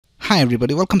Hi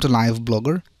everybody, welcome to Live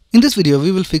Blogger. In this video,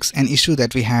 we will fix an issue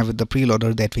that we have with the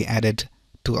preloader that we added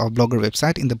to our Blogger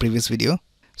website in the previous video.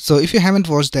 So if you haven't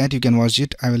watched that, you can watch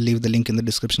it. I will leave the link in the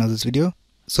description of this video.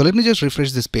 So let me just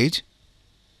refresh this page.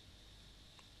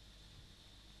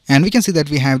 And we can see that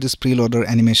we have this preloader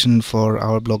animation for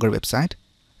our Blogger website.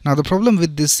 Now the problem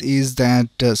with this is that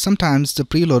sometimes the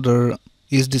preloader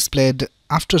is displayed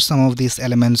after some of these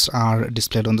elements are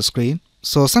displayed on the screen.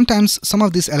 So sometimes some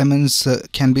of these elements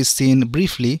can be seen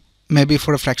briefly, maybe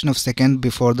for a fraction of a second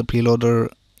before the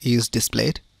preloader is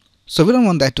displayed. So we don't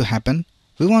want that to happen.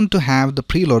 We want to have the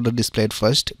preloader displayed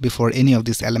first before any of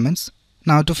these elements.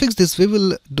 Now to fix this, we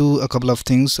will do a couple of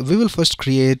things. We will first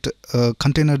create a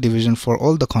container division for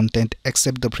all the content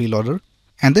except the preloader,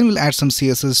 and then we'll add some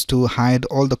CSS to hide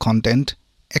all the content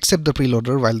except the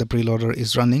preloader while the preloader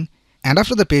is running. And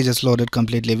after the page is loaded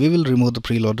completely, we will remove the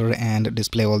preloader and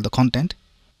display all the content.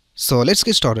 So let's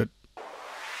get started.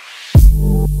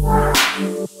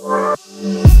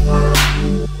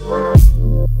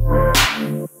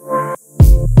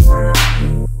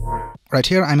 Right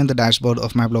here, I'm in the dashboard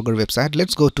of my Blogger website.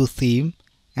 Let's go to theme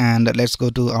and let's go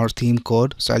to our theme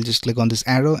code. So I'll just click on this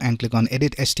arrow and click on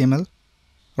edit HTML.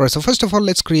 Alright, so first of all,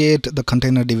 let's create the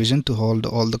container division to hold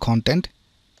all the content.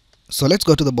 So let's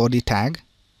go to the body tag,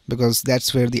 because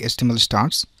that's where the HTML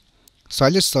starts. So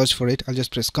I'll just search for it. I'll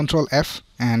just press Ctrl F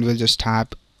and we'll just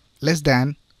type less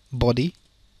than body,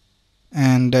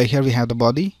 and here we have the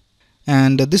body,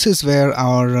 and this is where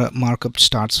our markup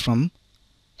starts from.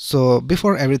 So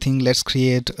before everything, let's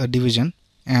create a division,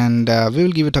 and we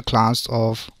will give it a class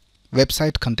of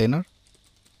website container.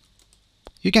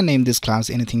 You can name this class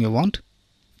anything you want.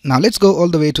 Now let's go all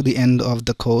the way to the end of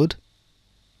the code.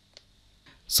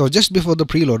 So just before the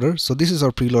preloader, so this is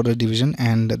our preloader division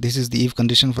and this is the if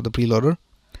condition for the preloader.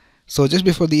 So just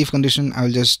before the if condition,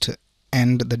 I'll just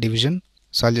end the division.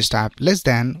 So I'll just type less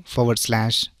than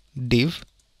 / div.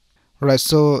 Right,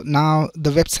 so now the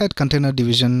website container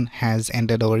division has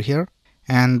ended over here,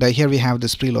 and here we have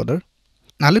this preloader.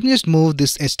 Now let me just move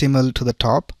this HTML to the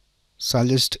top. So I'll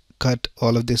just cut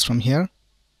all of this from here,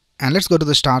 and let's go to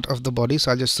the start of the body.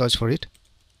 So I'll just search for it.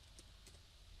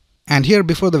 And here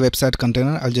before the website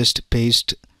container, I'll just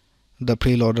paste the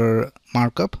preloader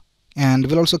markup, and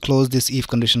we'll also close this if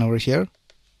condition over here.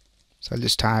 So I'll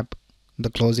just type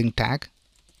the closing tag.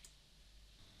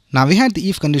 Now we had the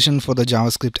if condition for the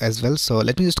JavaScript as well. So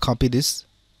let me just copy this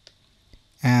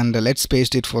and let's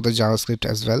paste it for the JavaScript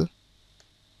as well.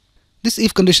 This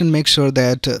if condition makes sure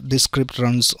that this script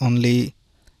runs only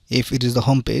if it is the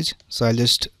home page. So I'll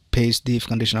just paste the if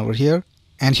condition over here.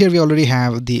 And here we already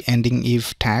have the ending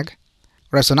if tag.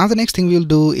 Right, so now the next thing we'll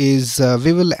do is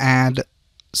we will add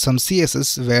some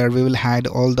CSS where we will hide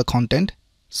all the content.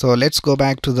 So let's go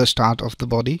back to the start of the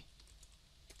body.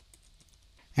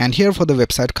 And here for the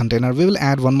website container, we will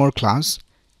add one more class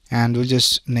and we'll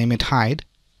just name it hide.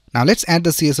 Now let's add the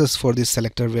CSS for this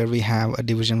selector where we have a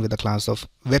division with a class of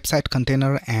website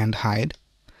container and hide.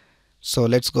 So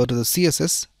let's go to the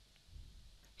CSS.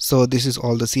 So this is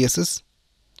all the CSS.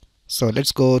 So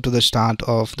let's go to the start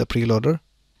of the preloader,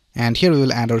 and here we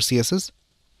will add our CSS.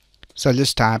 So I'll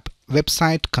just type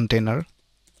website container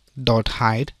dot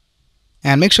hide,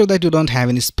 and make sure that you don't have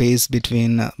any space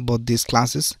between both these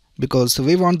classes, because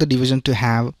we want the division to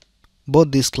have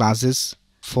both these classes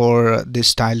for this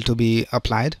style to be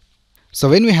applied. So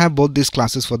when we have both these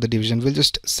classes for the division, we'll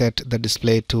just set the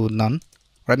display to none.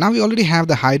 Right now we already have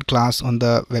the hide class on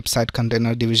the website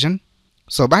container division.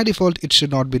 So by default, it should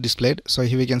not be displayed. So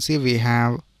here we can see we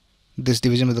have this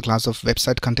division with the class of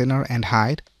website container and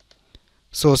hide.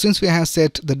 So since we have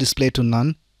set the display to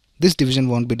none, this division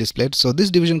won't be displayed. So this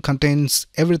division contains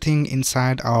everything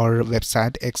inside our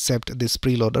website except this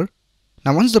preloader.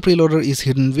 Now once the preloader is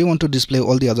hidden, we want to display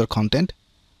all the other content.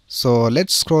 So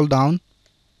let's scroll down,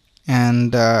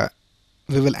 and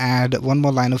we will add one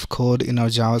more line of code in our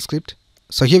JavaScript.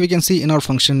 So here we can see in our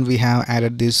function we have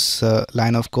added this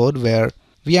line of code where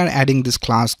we are adding this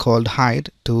class called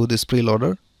hide to this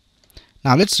preloader.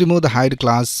 Now let's remove the hide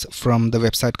class from the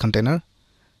website container.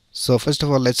 So first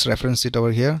of all, let's reference it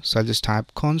over here. So I'll just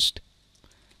type const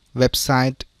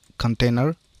website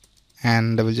container,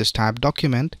 and I will just type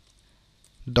document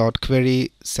dot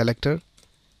query selector.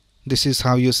 This is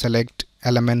how you select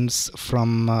elements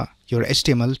from your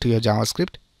HTML to your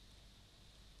JavaScript.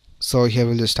 So here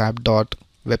we'll just type dot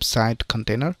website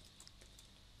container,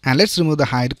 and let's remove the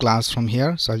hide class from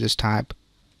here. So I'll just type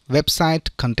website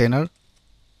container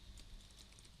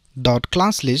dot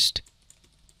class list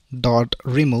dot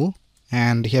remove,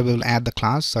 and here we will add the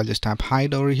class. So I'll just type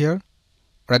hide over here.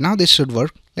 Right now this should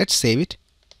work. Let's save it.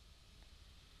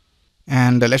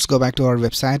 And let's go back to our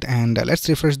website and let's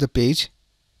refresh the page.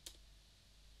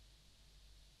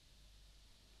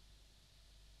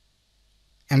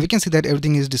 And we can see that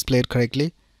everything is displayed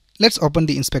correctly. Let's open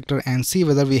the inspector and see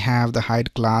whether we have the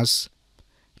hide class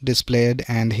displayed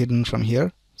and hidden from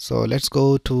here. So let's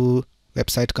go to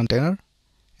website container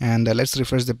and let's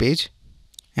refresh the page.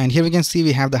 And here we can see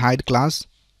we have the hide class,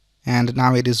 and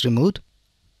now it is removed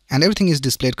and everything is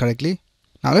displayed correctly.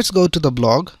 Now let's go to the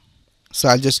blog. So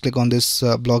I'll just click on this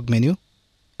blog menu,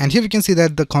 and here we can see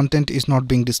that the content is not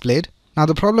being displayed. Now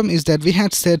the problem is that we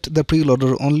had set the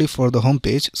preloader only for the home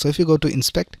page. So if you go to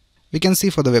inspect, we can see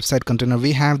for the website container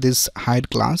we have this hide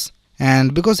class,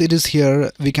 and because it is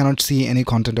here we cannot see any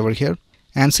content over here.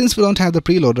 And since we don't have the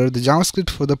preloader, the JavaScript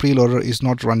for the preloader is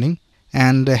not running,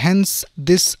 and hence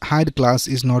this hide class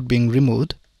is not being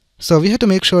removed. So we have to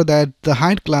make sure that the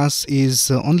hide class is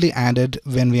only added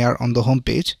when we are on the home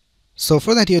page. So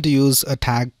for that you have to use a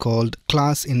tag called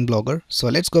class in Blogger. So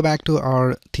let's go back to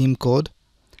our theme code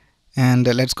and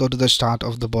let's go to the start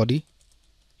of the body.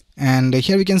 And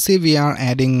here we can see we are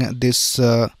adding this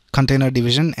container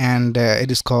division, and it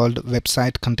is called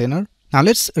website container. Now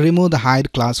let's remove the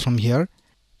hide class from here,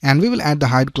 and we will add the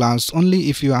hide class only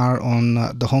if you are on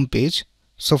the home page.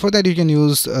 So for that you can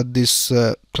use this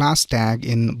class tag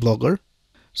in Blogger.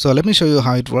 So let me show you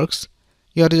how it works.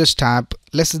 You have to just type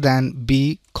less than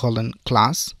b colon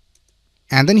class,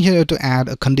 and then here you have to add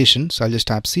a condition. So I'll just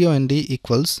type cond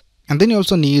equals, and then you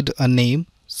also need a name.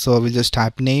 So we'll just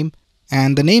type name,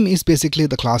 and the name is basically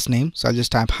the class name. So I'll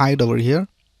just type hide over here,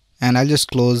 and I'll just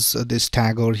close this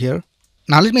tag over here.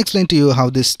 Now let me explain to you how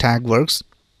this tag works.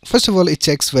 First of all, it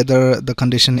checks whether the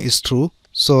condition is true.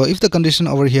 So if the condition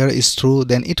over here is true,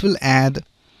 then it will add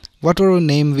whatever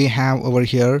name we have over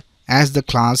here as the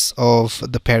class of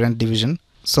the parent division.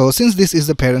 So since this is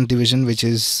the parent division, which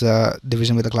is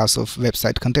division with the class of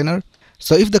website container,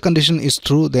 so if the condition is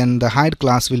true, then the hide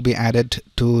class will be added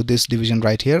to this division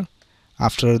right here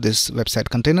after this website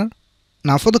container.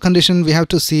 Now for the condition, we have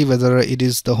to see whether it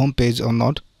is the home page or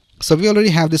not. So we already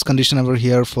have this condition over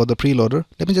here for the preloader.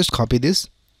 Let me just copy this,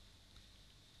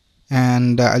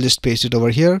 and I'll just paste it over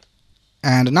here.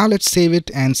 And now let's save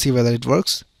it and see whether it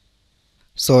works.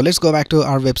 So let's go back to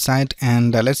our website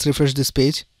and let's refresh this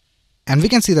page, and we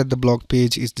can see that the blog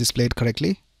page is displayed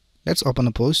correctly. Let's open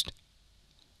a post,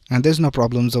 and there's no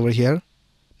problems over here.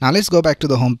 Now let's go back to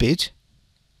the home page,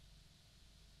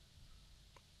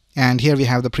 and here we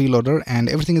have the preloader and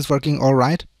everything is working all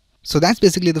right. So that's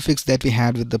basically the fix that we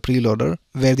had with the preloader,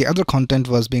 where the other content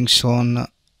was being shown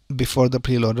before the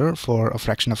preloader for a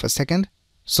fraction of a second.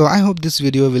 So I hope this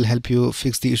video will help you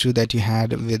fix the issue that you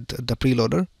had with the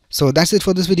preloader. So that's it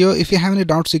for this video. If you have any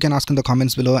doubts, you can ask in the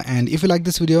comments below, and if you like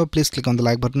this video, please click on the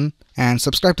like button and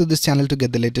subscribe to this channel to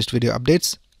get the latest video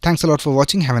updates. Thanks a lot for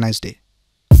watching. Have a nice day.